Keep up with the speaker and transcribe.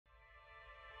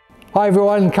Hi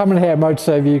everyone, Cameron here at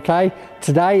MotorServe UK.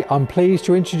 Today I'm pleased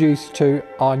to introduce you to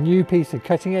our new piece of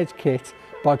cutting edge kit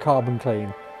by Carbon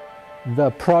Clean, the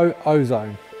Pro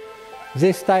Ozone.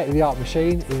 This state-of-the-art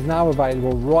machine is now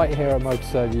available right here at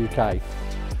MotorServe UK.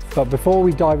 But before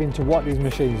we dive into what these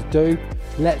machines do,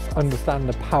 let's understand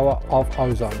the power of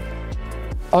Ozone.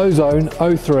 Ozone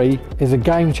 03 is a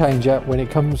game changer when it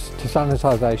comes to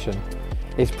sanitisation.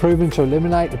 It's proven to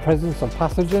eliminate the presence of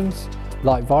pathogens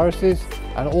like viruses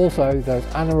and also those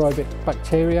anaerobic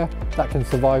bacteria that can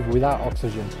survive without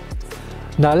oxygen.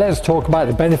 Now let's talk about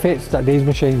the benefits that these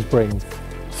machines bring.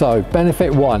 So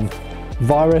benefit 1,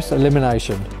 virus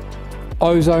elimination.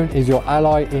 Ozone is your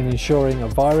ally in ensuring a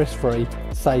virus-free,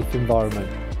 safe environment.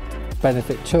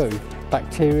 Benefit 2,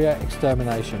 bacteria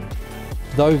extermination.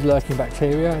 Those lurking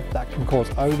bacteria that can cause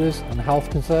odours and health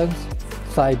concerns,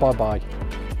 say bye-bye.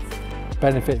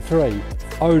 Benefit 3,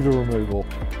 odour removal.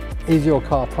 Is your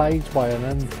car plagued by an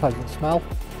unpleasant smell?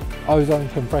 Ozone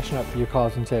can freshen up your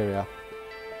car's interior.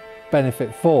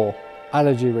 Benefit 4,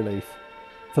 allergy relief.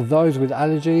 For those with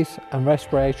allergies and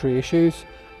respiratory issues,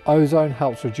 Ozone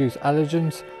helps reduce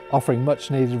allergens, offering much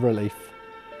needed relief.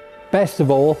 Best of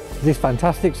all, this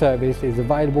fantastic service is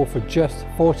available for just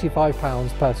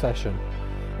 £45 per session.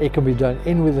 It can be done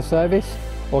in with a service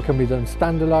or can be done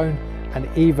standalone and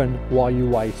even while you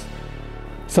wait.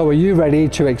 So are you ready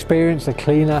to experience a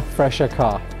cleaner, fresher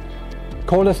car?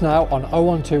 Call us now on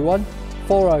 0121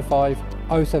 405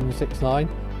 0769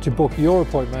 to book your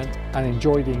appointment and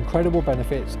enjoy the incredible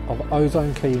benefits of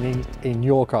ozone cleaning in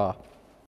your car.